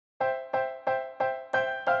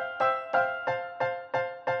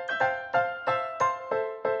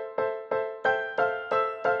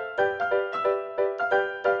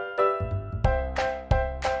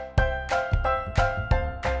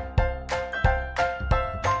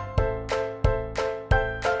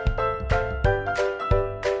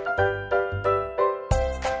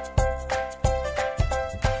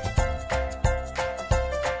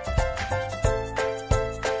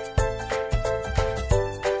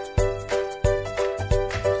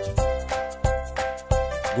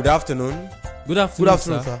Good afternoon. Good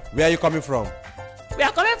afternoon, sir. Where are you coming from? We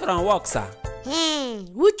are coming from work, sir.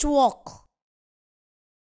 Which work?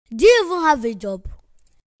 Do you even have a job?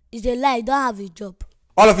 It's a lie, you don't have a job.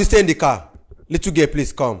 All of you stay in the car. Little girl,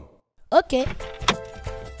 please come. Okay.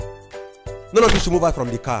 None of you should move out from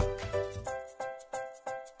the car.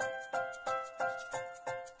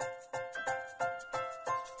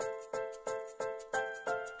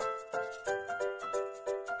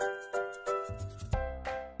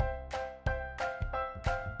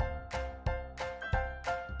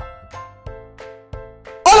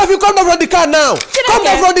 All of you come down from the car now! Come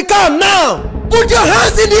down from the car now! Put your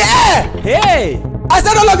hands in the air! Hey! I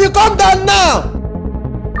said all of you come down now!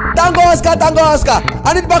 Tango Oscar, Tango Oscar!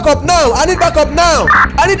 I need backup now! I need backup now!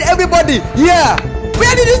 I need everybody here!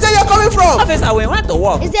 Where did you say you're coming from? Officer, we went to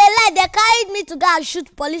work. It's a lie, they carried me to go and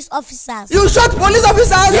shoot police officers. You shot police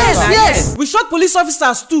officers? Yes. We shot police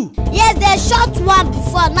officers too. Yes, they shot one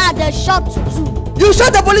before, now they shot two. You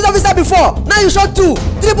shot a police officer before, now you shot 2.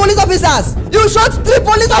 3 police officers. You shot 3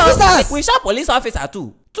 police officers. We shot police officer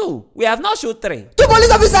too. 2. We have not shot 3. 2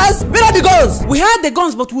 police officers. Where are the guns? We had the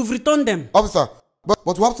guns, but we've returned them. Officer, but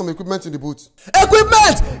we have some equipment in the boot.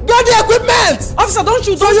 Equipment! Get the equipment! Officer, don't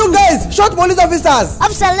shoot. So you guys shot police officers.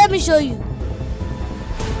 Officer, let me show you.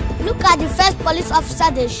 Look at the first police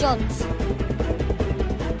officer they shot.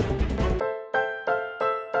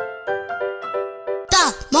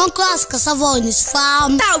 My uncle has cassava on his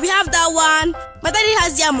farm. We have that one. My daddy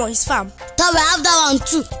has yam on his farm. We have that one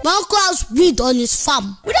too. My uncle has weed on his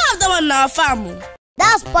farm. We don't have that one on our farm.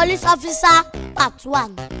 That's police officer part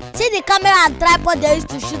 1. See the camera and tripod they used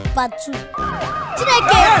to shoot part 2.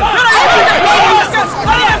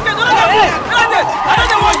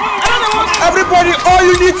 Everybody, all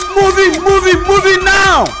you need, moving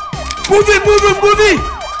now! Moving!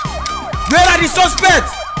 Where are the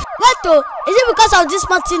suspects? What though? Is it because of this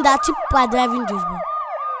small thing that people are driving this boat?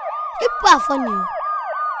 People are funny.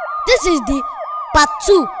 This is the part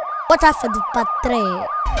 2. What for the part 3?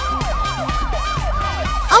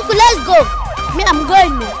 Uncle, let's go. Me, I'm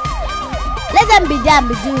going. Let them be there and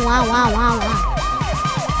be doing one.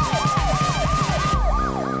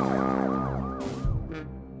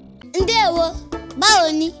 Ndewo,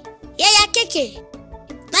 Baoni, Yaya Keke.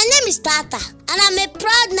 My name is Tata, and I'm a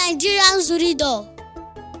proud Nigerian Zurido.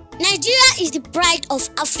 Nigeria is the pride of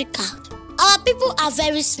Africa. Our people are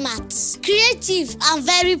very smart, creative, and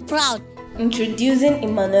very proud. Introducing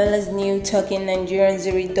Emanuela's new talking Nigerian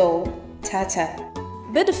Zuri doll, Tata.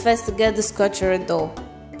 Be the first to get this cultural doll.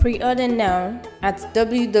 Pre-order now at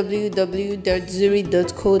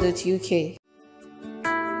www.zuri.co.uk.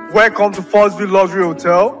 Welcome to Forstview Luxury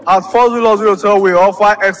Hotel. At Forstview Luxury Hotel, we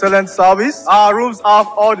offer excellent service. Our rooms have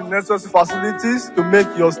all the necessary facilities to make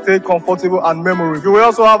your stay comfortable and memorable. You will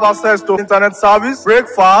also have access to internet service,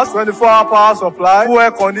 breakfast, 24-hour power supply, full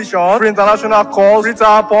air condition, free international calls, free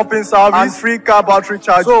tire pumping service, and free car battery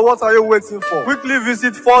charge. So what are you waiting for? Quickly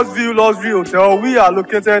visit Forstview Luxury Hotel. We are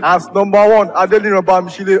located at #1 Adeline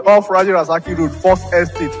Bamishile off Raji Rasaki Road, First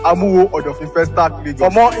Estate, Amuwo, Odofin Festac, Lagos.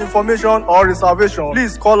 For more information or reservation,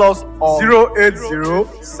 please call us on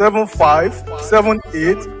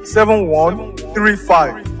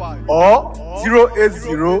 08075787135 or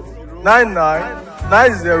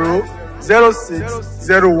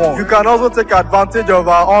 08099900601. You can also take advantage of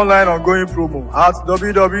our online ongoing promo at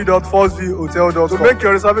www.forceviewhotel.com to make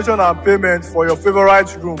your reservation and payment for your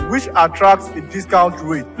favorite room, which attracts a discount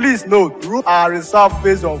rate. Please note, rooms are reserved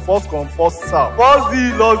based on first come, first serve.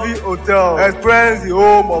 Forstview Luxury Hotel. Experience the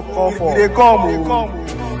home of comfort. They come.